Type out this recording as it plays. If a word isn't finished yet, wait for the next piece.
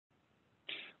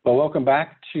Well, welcome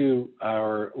back to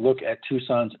our look at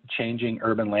Tucson's changing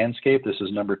urban landscape. This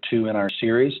is number 2 in our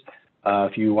series.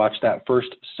 If you watched that first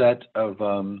set of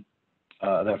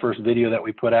that first video that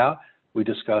we put out, we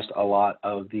discussed a lot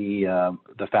of the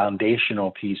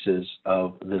foundational pieces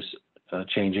of this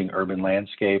changing urban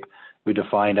landscape. We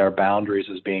defined our boundaries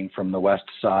as being from the west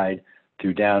side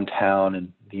through downtown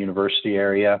and the university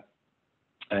area.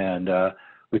 And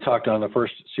we talked on the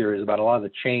first series about a lot of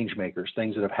the change makers,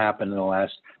 things that have happened in the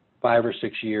last 5 or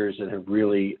 6 years that have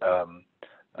really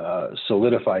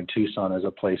solidified Tucson as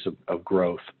a place of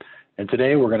growth. And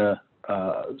today we're going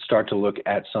to start to look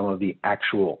at some of the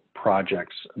actual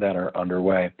projects that are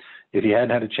underway. If you hadn't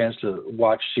had a chance to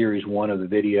watch series 1 of the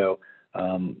video,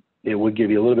 it would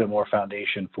give you a little bit more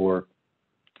foundation for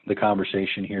the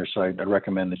conversation here. So I'd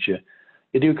recommend that you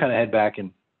do kind of head back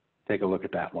and take a look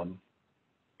at that one.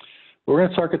 We're going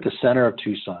to start at the center of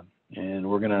Tucson, and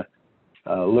we're going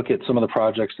to look at some of the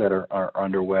projects that are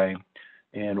underway.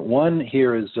 And one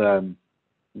here is a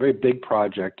very big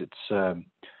project. It's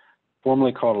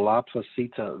formerly called La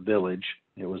Placita Village.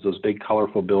 It was those big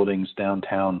colorful buildings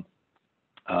downtown.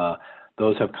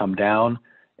 Those have come down,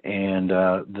 and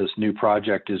this new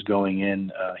project is going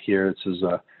in here. This is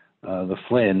the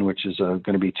Flynn, which is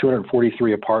going to be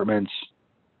 243 apartments,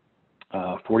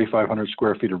 4,500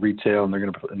 square feet of retail,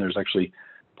 and there's actually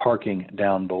parking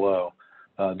down below.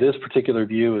 This particular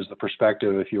view is the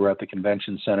perspective. If you were at the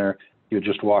convention center, you had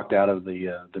just walked out of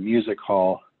the music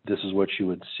hall, this is what you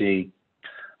would see.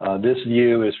 This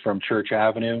view is from Church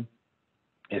Avenue.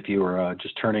 If you were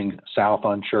just turning south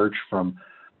on Church from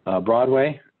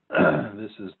Broadway,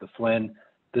 this is the Flynn.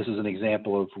 This is an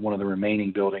example of one of the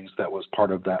remaining buildings that was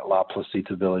part of that La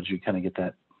Placita Village. You kind of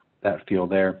get that feel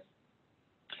there.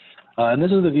 And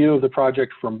this is the view of the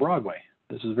project from Broadway.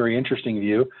 This is a very interesting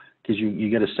view because you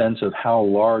get a sense of how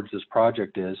large this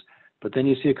project is. But then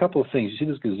you see a couple of things. You see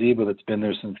this gazebo that's been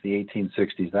there since the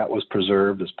 1860s. That was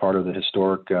preserved as part of the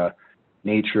historic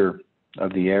nature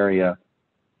of the area,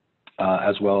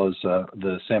 as well as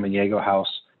the Samaniego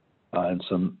house and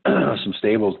some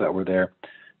stables that were there.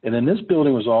 And then this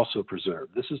building was also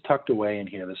preserved. This is tucked away in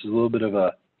here. This is a little bit of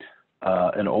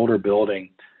an older building.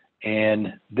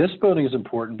 And this building is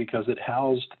important because it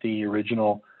housed the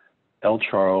original El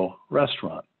Charro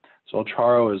restaurant. So El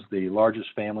Charro is the largest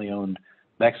family-owned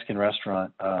Mexican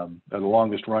restaurant, or the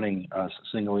longest-running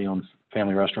singly owned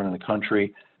family restaurant in the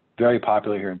country. Very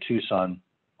popular here in Tucson.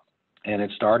 And it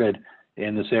started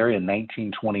in this area in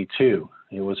 1922.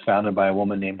 It was founded by a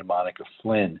woman named Monica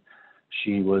Flynn.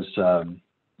 She was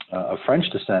of French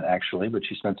descent, actually, but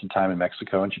she spent some time in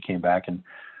Mexico, and she came back and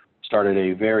started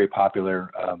a very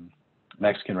popular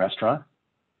Mexican restaurant.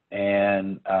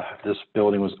 And this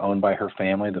building was owned by her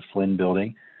family, the Flynn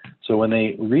building. So when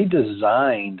they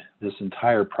redesigned this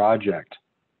entire project,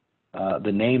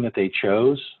 the name that they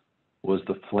chose was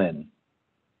the Flynn.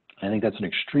 I think that's an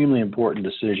extremely important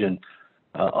decision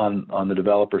on the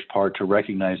developer's part to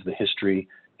recognize the history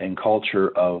and culture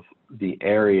of the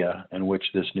area in which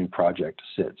this new project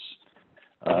sits.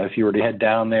 If you were to head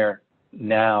down there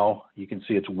now, you can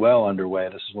see it's well underway.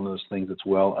 This is one of those things that's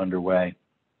well underway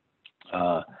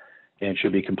and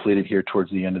should be completed here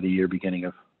towards the end of the year, beginning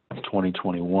of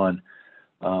 2021.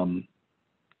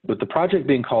 But the project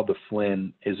being called the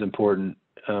Flynn is important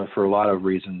for a lot of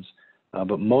reasons,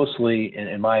 but mostly,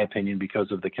 in my opinion, because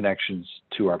of the connections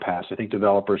to our past. I think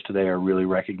developers today are really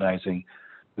recognizing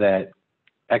that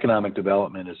economic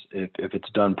development is, if it's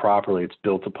done properly, it's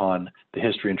built upon the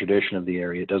history and tradition of the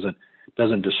area. It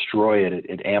doesn't destroy it,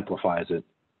 it amplifies it.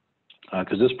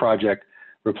 Because this project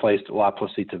replaced La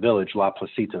Placita Village. La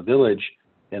Placita Village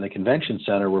and the convention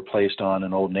center were placed on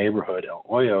an old neighborhood, El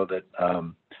Hoyo, that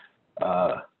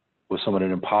was somewhat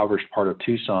an impoverished part of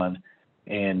Tucson.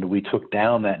 And we took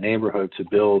down that neighborhood to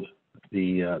build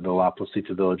the La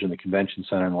Placita Village and the convention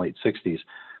center in the late 60s.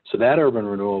 So that urban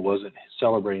renewal wasn't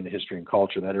celebrating the history and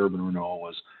culture. That urban renewal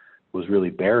was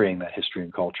really burying that history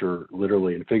and culture,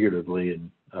 literally and figuratively, and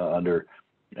under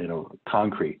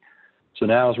concrete. So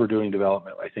now, as we're doing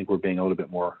development, I think we're being a little bit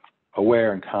more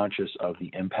aware and conscious of the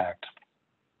impact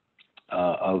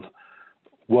of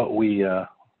what we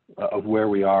of where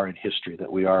we are in history.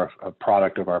 That we are a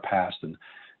product of our past, and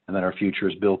that our future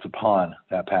is built upon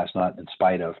that past, not in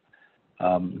spite of.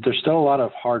 There's still a lot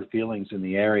of hard feelings in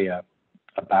the area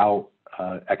about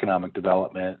economic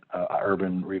development,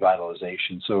 urban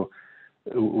revitalization. So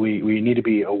we need to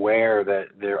be aware that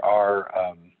there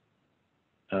are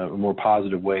more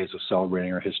positive ways of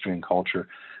celebrating our history and culture.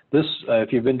 This,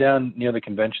 if you've been down near the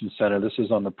convention center, this is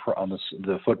on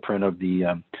the footprint of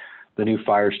the the new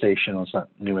fire station. Well, it's not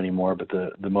new anymore, but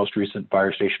the most recent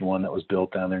fire station one that was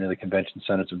built down there near the convention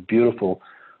center. It's a beautiful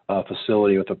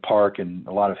facility with a park and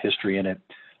a lot of history in it.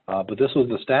 But this was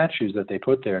the statues that they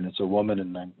put there, and it's a woman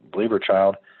and I believe her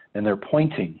child, and they're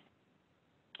pointing.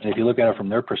 And if you look at it from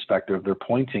their perspective, they're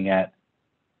pointing at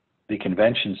the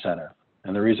convention center.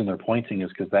 And the reason they're pointing is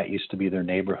because that used to be their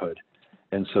neighborhood.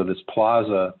 And so this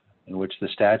plaza in which the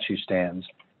statue stands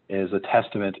is a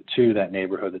testament to that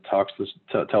neighborhood that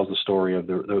tells the story of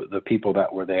the people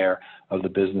that were there, of the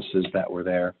businesses that were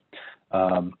there.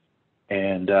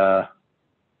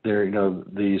 There, you know,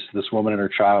 this woman and her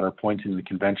child are pointing to the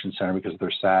convention center because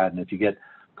they're sad. And if you get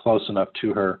close enough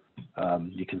to her,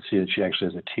 you can see that she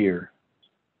actually has a tear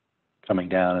coming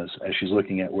down as she's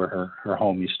looking at where her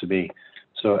home used to be.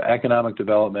 So economic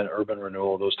development, urban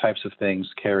renewal, those types of things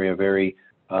carry a very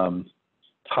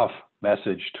tough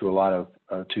message to a lot of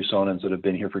Tucsonans that have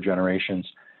been here for generations.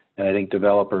 And I think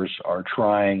developers are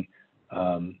trying,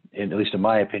 at least in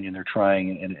my opinion, they're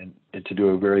trying and to do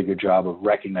a very good job of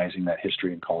recognizing that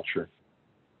history and culture.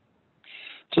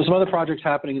 So some other projects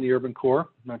happening in the urban core.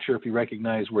 I'm not sure if you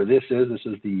recognize where this is. This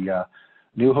is the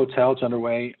new hotel. It's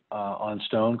underway on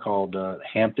Stone called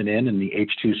Hampton Inn in the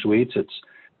H2 Suites.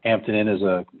 Hampton Inn is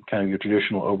a kind of your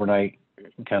traditional overnight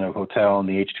kind of hotel, and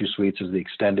the H2 Suites is the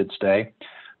extended stay.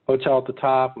 Hotel at the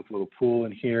top with a little pool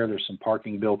in here. There's some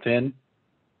parking built in.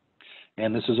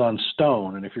 And this is on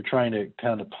Stone. And if you're trying to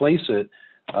kind of place it,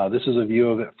 this is a view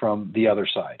of it from the other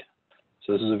side.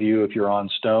 So this is a view if you're on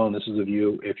Stone. This is a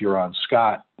view if you're on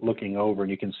Scott looking over,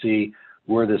 and you can see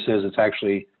where this is. It's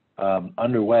actually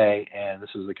underway, and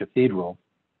this is the cathedral.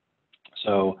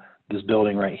 So this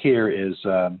building right here is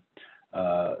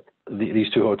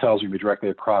these two hotels will be directly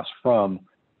across from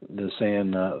the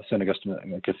San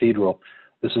Agustin Cathedral.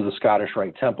 This is the Scottish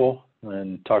Rite Temple,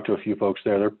 and talked to a few folks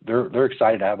there. They're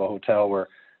excited to have a hotel where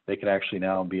they could actually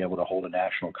now be able to hold a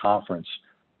national conference.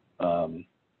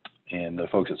 And the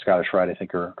folks at Scottish Rite, I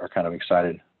think, are kind of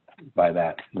excited by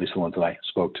that, at least the ones that I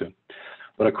spoke to.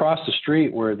 But across the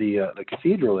street where the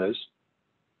cathedral is,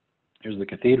 here's the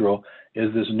cathedral,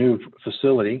 is this new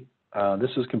facility.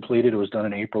 This is completed. It was done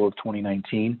in April of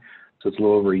 2019, so it's a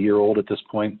little over a year old at this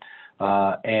point.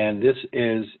 And this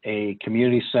is a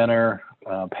community center,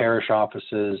 parish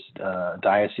offices,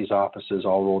 diocese offices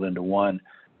all rolled into one.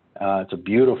 It's a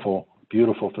beautiful,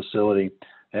 beautiful facility.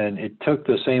 And it took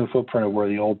the same footprint of where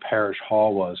the old parish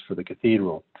hall was for the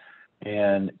cathedral.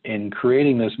 And in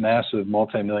creating this massive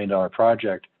multi-million-dollar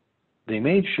project, they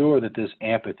made sure that this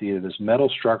amphitheater, this metal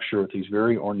structure with these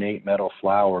very ornate metal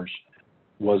flowers,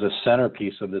 was a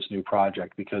centerpiece of this new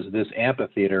project, because this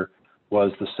amphitheater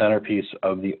was the centerpiece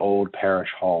of the old parish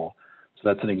hall. So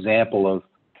that's an example of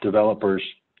developers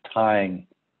tying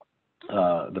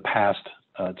the past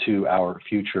to our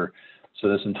future. So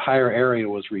this entire area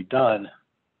was redone,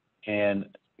 and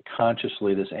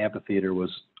consciously this amphitheater was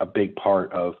a big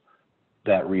part of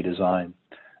that redesign.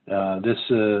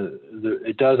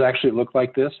 It does actually look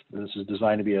like this. This is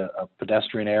designed to be a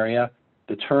pedestrian area.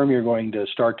 The term you're going to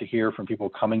start to hear from people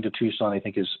coming to Tucson, I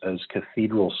think, is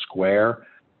Cathedral Square.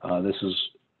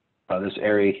 This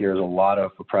area here is a lot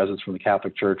of presence from the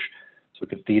Catholic Church. So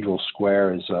Cathedral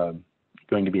Square is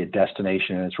going to be a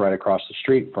destination, and it's right across the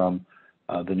street from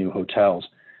the new hotels.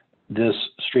 This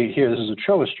street here, this is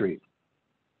Ochoa Street,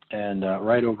 and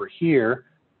right over here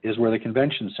is where the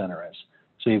convention center is.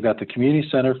 So you've got the community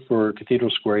center for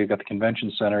Cathedral Square, you've got the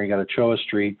convention center, you've got Ochoa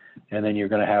Street, and then you're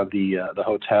going to have the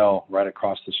hotel right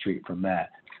across the street from that.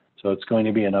 So it's going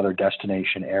to be another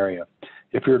destination area.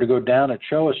 If you were to go down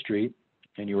Ochoa Street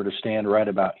and you were to stand right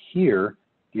about here,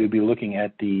 you'd be looking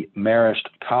at the Marist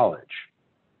College.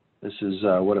 This is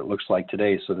what it looks like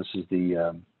today. So this is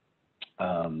the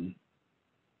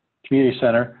community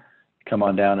center. Come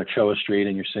on down Ochoa Street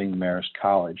and you're seeing the Marist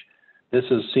College. This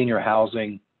is senior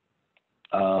housing.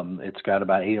 It's got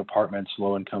about 8 apartments,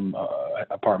 low-income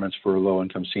apartments for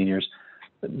low-income seniors.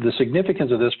 The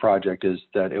significance of this project is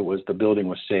that the building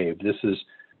was saved. This is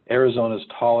Arizona's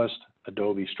tallest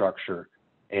adobe structure,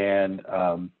 and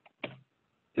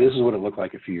this is what it looked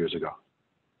like a few years ago.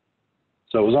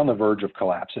 So it was on the verge of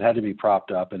collapse. It had to be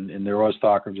propped up, and there was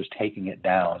talk of just taking it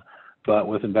down. But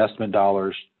with investment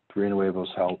dollars, through Innova's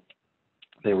help,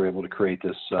 they were able to create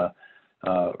this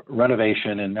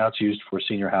renovation, and now it's used for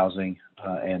senior housing,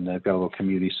 and they've got a little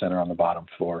community center on the bottom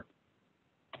floor.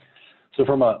 So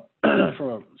from a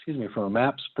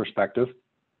maps perspective,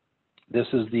 this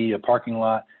is the parking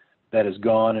lot that is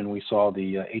gone, and we saw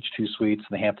the H2 Suites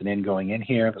and the Hampton Inn going in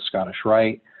here, the Scottish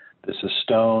Rite. This is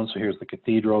Stone, so here's the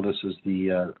cathedral. This is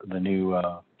the new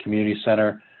community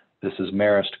center. This is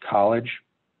Marist College.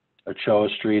 Ochoa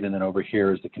Street, and then over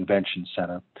here is the convention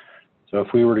center. So if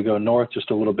we were to go north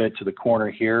just a little bit to the corner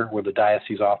here where the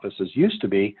diocese offices used to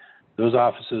be, those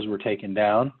offices were taken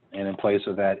down, and in place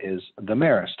of that is the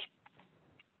Marist.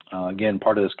 Again,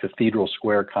 part of this Cathedral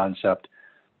Square concept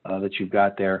that you've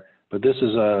got there. But this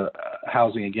is a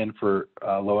housing, again, for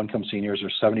low-income seniors.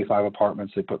 There's 75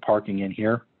 apartments. They put parking in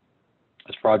here.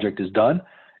 This project is done,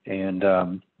 and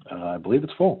I believe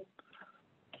it's full.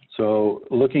 So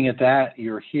looking at that,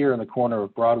 you're here in the corner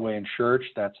of Broadway and Church.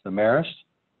 That's the Marist.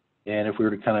 And if we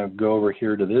were to kind of go over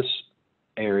here to this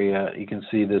area, you can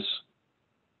see this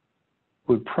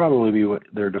would probably be what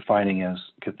they're defining as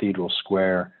Cathedral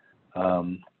Square.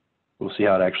 We'll see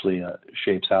how it actually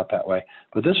shapes out that way.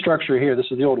 But this structure here, this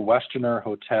is the old Westerner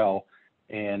Hotel,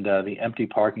 and the empty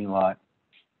parking lot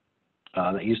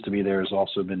that used to be there has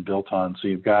also been built on. So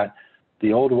you've got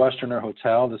the old Westerner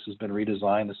Hotel. This has been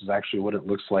redesigned. This is actually what it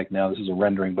looks like now. This is a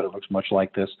rendering, but it looks much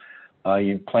like this.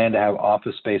 You plan to have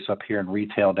office space up here and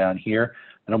retail down here.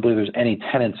 I don't believe there's any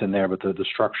tenants in there, but the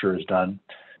structure is done.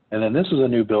 And then this is a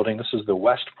new building. This is the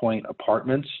West Point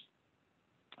Apartments,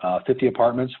 50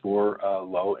 apartments for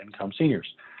low-income seniors.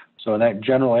 So in that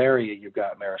general area, you've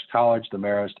got Marist College, the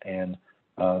Marist, and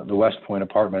the West Point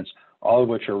Apartments, all of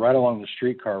which are right along the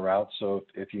streetcar route. So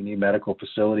if you need medical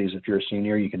facilities, if you're a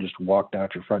senior, you can just walk down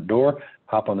to your front door,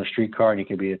 hop on the streetcar, and you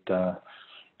can be at the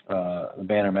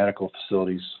Banner Medical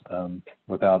Facilities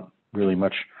without really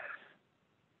much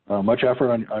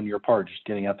effort on your part, just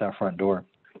getting out that front door.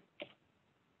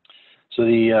 So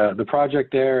the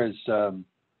project there is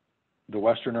the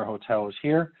Westerner Hotel is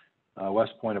here,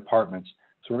 West Point Apartments.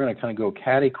 So we're going to kind of go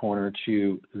catty corner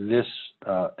to this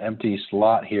empty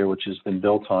slot here, which has been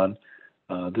built on.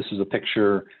 This is a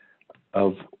picture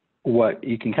of what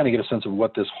you can kind of get a sense of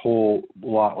what this whole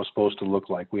lot was supposed to look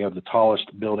like. We have the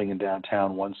tallest building in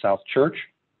downtown, One South Church.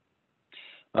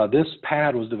 This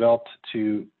pad was developed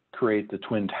to create the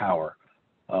Twin Tower,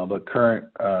 but current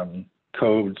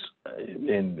codes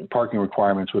and parking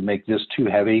requirements would make this too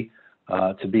heavy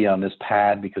to be on this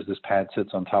pad, because this pad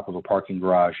sits on top of a parking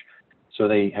garage. So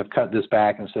they have cut this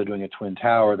back. Instead of doing a Twin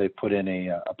Tower, they put in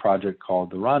a project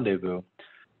called the Rendezvous,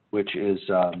 which is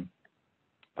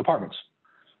apartments.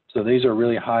 So these are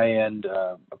really high-end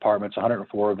apartments,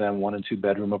 104 of them, 1- and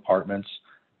 2-bedroom apartments.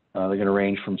 They're going to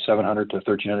range from 700 to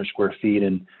 1,300 square feet,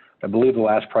 and I believe the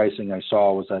last pricing I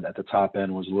saw was that at the top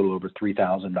end was a little over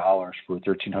 $3,000 for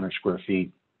 1,300 square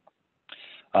feet.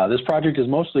 This project is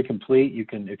mostly complete. You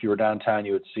can, if you were downtown,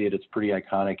 you would see it. It's pretty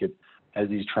iconic. It has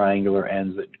these triangular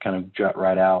ends that kind of jut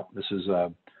right out. This is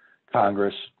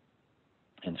Congress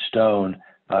and Stone.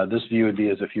 This view would be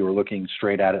as if you were looking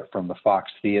straight at it from the Fox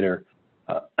Theater.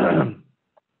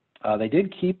 They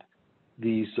did keep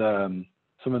these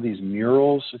some of these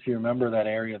murals. If you remember that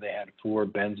area, they had 4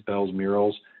 Benz Bells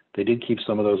murals. They did keep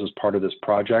some of those as part of this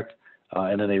project,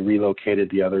 and then they relocated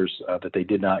the others that they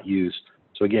did not use.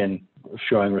 So again,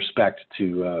 showing respect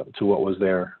to what was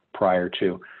there prior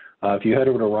to. If you head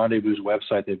over to Rendezvous's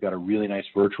website, they've got a really nice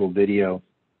virtual video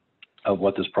of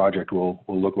what this project will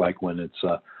look like when it's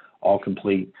all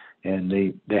complete. And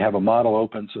they have a model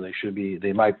open, so they should be.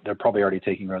 They're probably already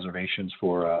taking reservations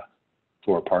for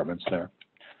apartments there.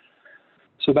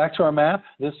 So back to our map.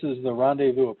 This is the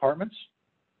Rendezvous Apartments,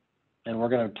 and we're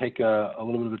going to take a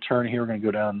little bit of a turn here. We're going to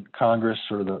go down Congress,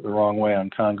 or the wrong way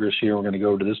on Congress here. We're going to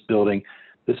go to this building.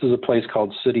 This is a place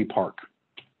called City Park.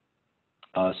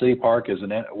 City Park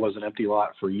was an empty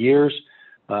lot for years.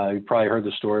 You probably heard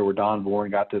the story where Don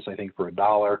Bourne got this, I think, for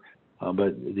 $1.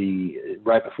 But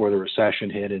right before the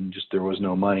recession hit, and just there was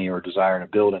no money or desire to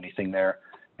build anything there.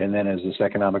 And then as this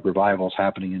economic revival is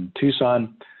happening in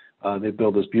Tucson, they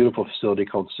built this beautiful facility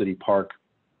called City Park.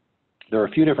 There are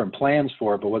a few different plans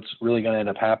for it, but what's really going to end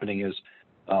up happening is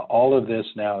all of this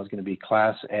now is going to be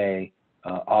Class A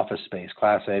office space,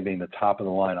 Class A being the top of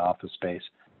the line office space.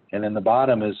 And then the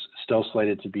bottom is still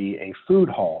slated to be a food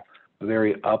hall, a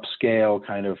very upscale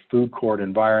kind of food court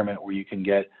environment where you can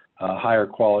get higher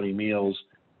quality meals,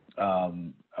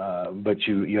 but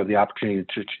you have the opportunity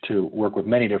to work with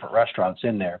many different restaurants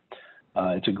in there.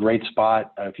 It's a great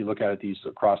spot. If you look at it, these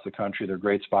across the country, they're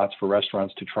great spots for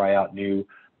restaurants to try out new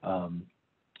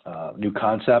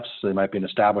concepts. So they might be an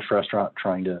established restaurant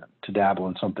trying to dabble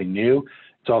in something new.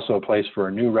 It's also a place for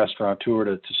a new restaurateur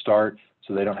to start,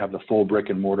 so they don't have the full brick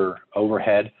and mortar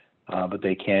overhead, but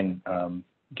they can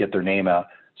get their name out.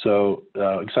 So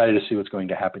excited to see what's going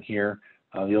to happen here.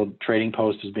 The old trading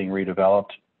post is being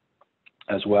redeveloped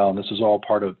as well, and this is all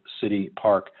part of City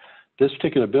Park. This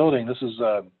particular building, this is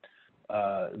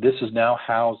now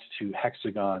housed to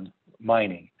Hexagon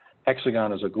Mining.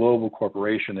 Hexagon is a global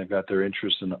corporation. They've got their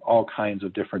interests in all kinds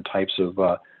of different types of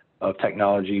of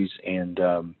technologies, and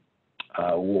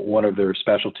one of their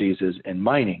specialties is in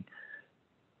mining.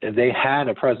 They had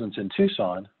a presence in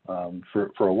Tucson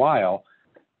for a while,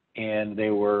 and they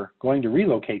were going to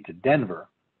relocate to Denver,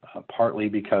 partly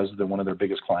because one of their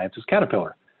biggest clients is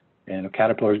Caterpillar. And if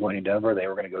Caterpillar is going to Denver, they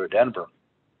were going to go to Denver.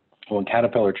 Well, when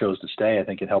Caterpillar chose to stay, I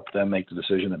think it helped them make the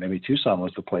decision that maybe Tucson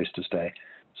was the place to stay.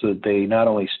 So that they not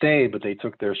only stayed, but they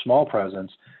took their small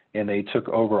presence and they took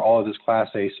over all of this Class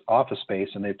A office space,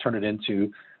 and they've turned it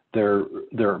into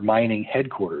their mining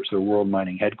headquarters, their world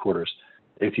mining headquarters.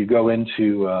 If you go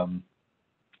into,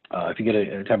 if you get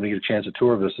attempt to get a chance to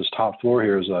tour of this top floor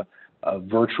here is a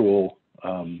virtual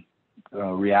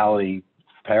reality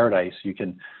paradise. You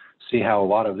can see how a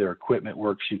lot of their equipment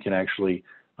works. You can actually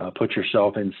put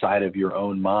yourself inside of your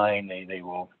own mine. They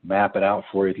will map it out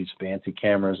for you, these fancy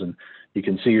cameras, and you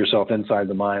can see yourself inside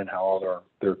the mine and how all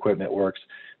their equipment works.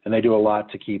 And they do a lot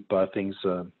to keep things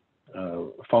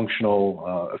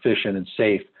functional, efficient, and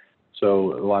safe.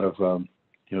 So a lot of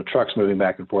trucks moving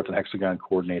back and forth, and Hexagon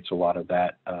coordinates a lot of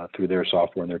that through their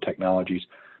software and their technologies.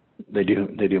 They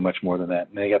do much more than that.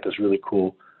 And they got this really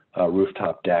cool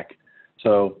rooftop deck.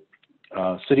 So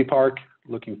City Park,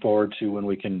 looking forward to when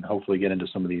we can hopefully get into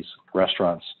some of these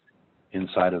restaurants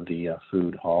inside of the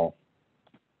food hall.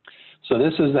 So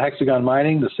this is the Hexagon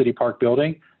Mining, the City Park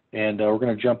building, and we're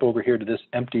going to jump over here to this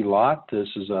empty lot. This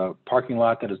is a parking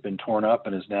lot that has been torn up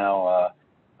and is now,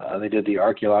 they did the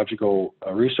archaeological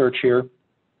research here,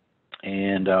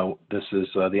 and this is,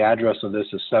 the address of this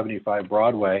is 75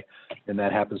 Broadway, and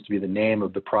that happens to be the name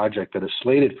of the project that is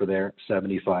slated for there,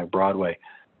 75 Broadway.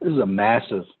 This is a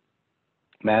massive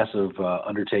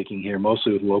undertaking here,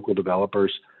 mostly with local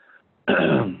developers.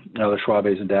 The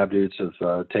Schwabes and Dabdudes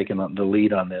have taken the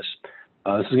lead on this.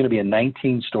 This is going to be a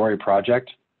 19-story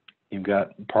project. You've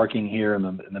got parking here in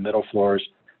the middle floors,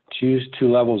 two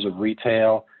levels of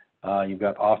retail. You've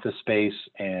got office space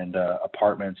and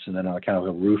apartments, and then kind of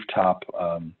a rooftop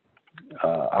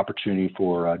opportunity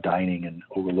for dining and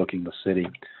overlooking the city.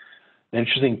 The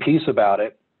interesting piece about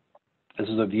it, this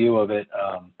is a view of it.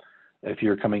 If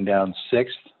you're coming down 6th,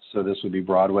 so this would be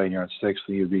Broadway, and you're on 6th,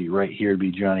 you'd be right here, would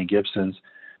be Johnny Gibson's.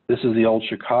 This is the old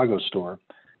Chicago store,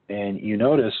 and you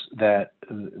notice that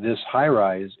this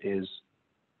high-rise is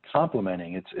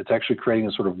complementing. It's actually creating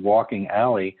a sort of walking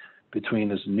alley between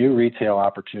this new retail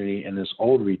opportunity and this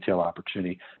old retail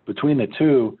opportunity. Between the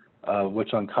two,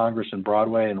 what's on Congress and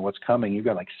Broadway and what's coming, you've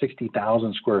got like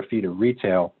 60,000 square feet of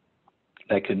retail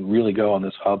that can really go on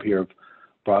this hub here of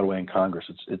Broadway and Congress.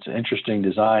 It's an interesting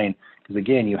design because,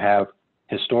 again, you have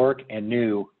historic and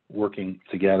new working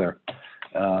together.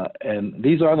 And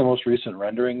these are the most recent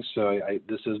renderings, so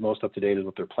this is most up to date as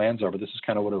what their plans are, but this is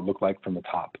kind of what it would look like from the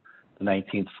top. The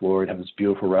 19th floor, it has this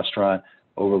beautiful restaurant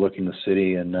overlooking the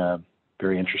city, and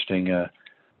very interesting to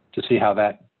see how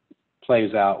that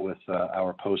plays out with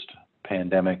our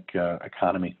post-pandemic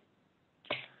economy.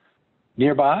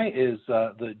 Nearby is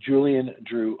the Julian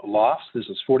Drew Lofts. This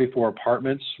is 44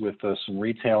 apartments with some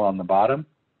retail on the bottom.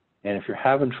 And if you're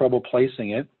having trouble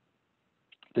placing it,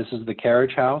 this is the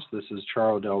Carriage House. This is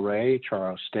Charo Del Rey,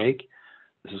 Charo Steak.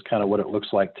 This is kind of what it looks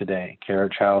like today.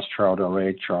 Carriage House, Charo Del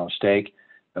Rey, Charo Steak,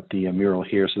 up the mural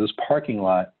here. So this parking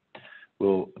lot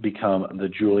will become the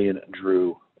Julian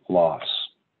Drew Lofts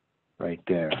right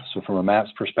there. So from a maps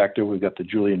perspective, we've got the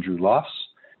Julian Drew Lofts.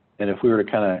 And if we were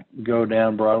to kind of go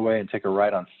down Broadway and take a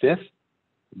right on 5th,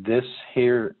 this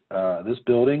here, this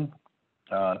building,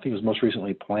 I think it was most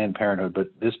recently Planned Parenthood, but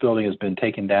this building has been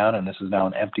taken down, and this is now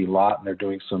an empty lot, and they're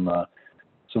doing some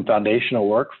foundational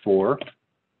work for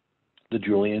the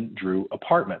Julian Drew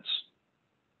Apartments.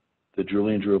 The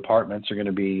Julian Drew Apartments are going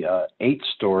to be 8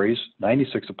 stories,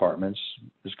 96 apartments.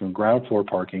 There's going to be ground floor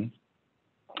parking,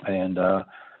 and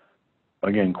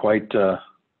again, quite a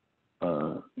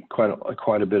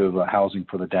bit of housing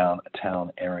for the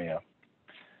downtown area.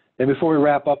 And before we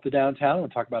wrap up the downtown, we'll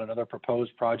talk about another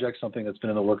proposed project, something that's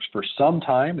been in the works for some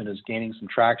time and is gaining some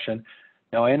traction.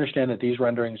 Now, I understand that these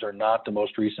renderings are not the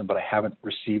most recent, but I haven't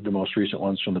received the most recent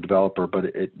ones from the developer, but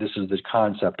this is the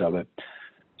concept of it.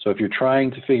 So if you're trying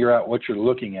to figure out what you're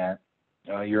looking at,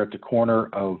 you're at the corner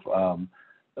of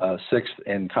 6th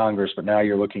and Congress, but now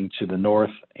you're looking to the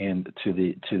north and to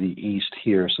the east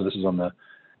here. So this is on the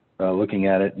looking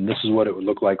at it, and this is what it would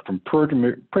look like from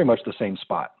pretty much the same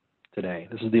spot today.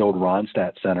 This is the old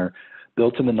Ronstadt Center,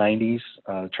 built in the 90s,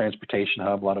 transportation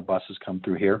hub. A lot of buses come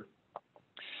through here.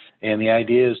 And the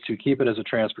idea is to keep it as a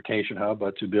transportation hub,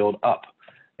 but to build up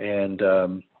and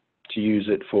to use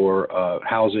it for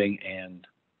housing and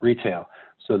retail.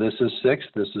 So this is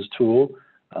 6th, this is Toole,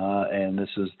 and this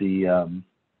is the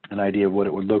an idea of what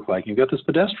it would look like. You've got this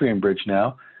pedestrian bridge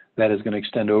now that is going to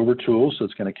extend over tools, so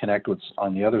it's going to connect what's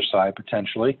on the other side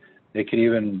potentially. It could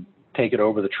even take it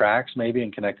over the tracks maybe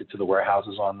and connect it to the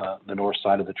warehouses on the north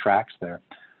side of the tracks there.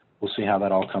 We'll see how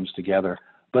that all comes together.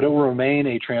 But it will remain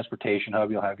a transportation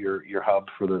hub. You'll have your hub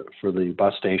for the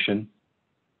bus station,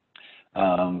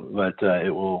 but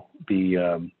it will be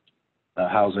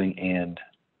housing and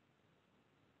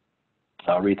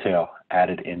retail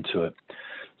added into it.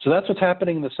 So that's what's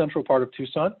happening in the central part of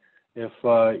Tucson. If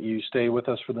you stay with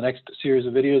us for the next series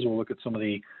of videos, we'll look at some of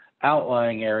the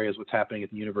outlying areas, what's happening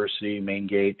at the university, Main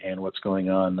Gate, and what's going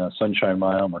on Sunshine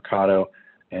Mile, Mercado,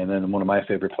 and then one of my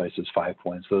favorite places, Five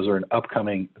Points. Those are an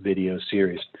upcoming video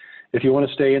series. If you want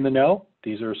to stay in the know,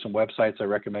 these are some websites I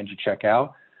recommend you check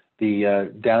out.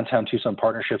 The Downtown Tucson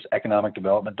Partnerships Economic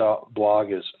Development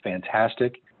blog is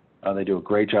fantastic. They do a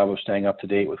great job of staying up to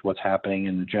date with what's happening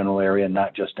in the general area,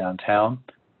 not just downtown.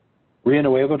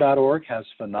 RioNuevo.org has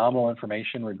phenomenal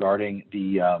information regarding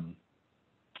the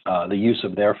use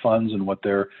of their funds and what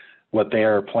they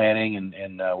are planning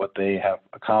and what they have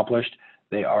accomplished.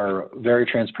 They are very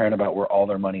transparent about where all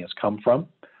their money has come from.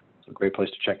 It's a great place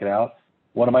to check it out.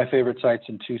 One of my favorite sites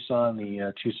in Tucson,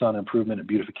 the Tucson Improvement and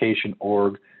Beautification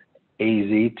Org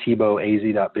AZ,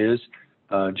 TBOAZ.biz.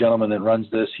 Gentleman that runs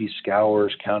this, he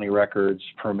scours county records,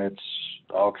 permits,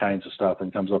 all kinds of stuff,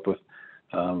 and comes up with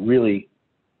really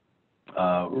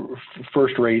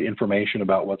first-rate information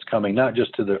about what's coming, not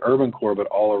just to the urban core, but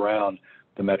all around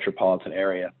the metropolitan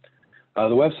area. The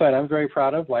website I'm very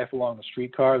proud of, Life Along the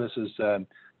Streetcar. This is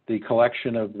the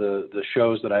collection of the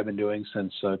shows that I've been doing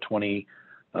since I think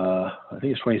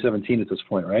it's 2017 at this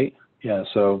point, right? Yeah,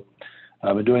 so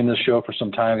I've been doing this show for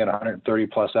some time. I've got 130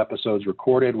 plus episodes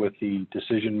recorded with the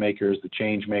decision makers, the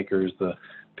change makers, the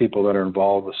people that are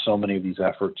involved with so many of these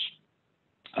efforts.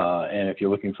 And if you're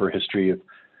looking for a history of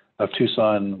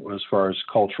Tucson as far as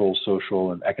cultural,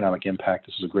 social, and economic impact,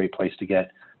 this is a great place to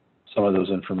get some of those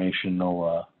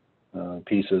informational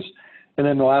pieces. And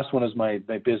then the last one is my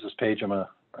business page. I'm a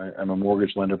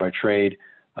mortgage lender by trade,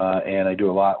 and I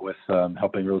do a lot with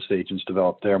helping real estate agents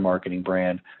develop their marketing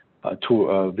brand.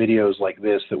 Videos like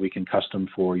this that we can custom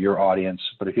for your audience.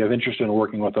 But if you have interest in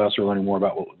working with us or learning more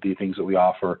about the things that we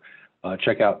offer,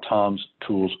 check out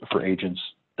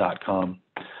tomstoolsforagents.com.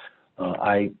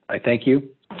 I thank you.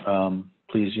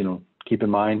 Please, keep in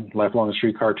mind Life Along the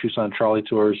Streetcar, Tucson Trolley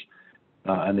Tours,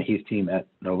 and the Heath team at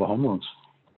Nova Home Loans.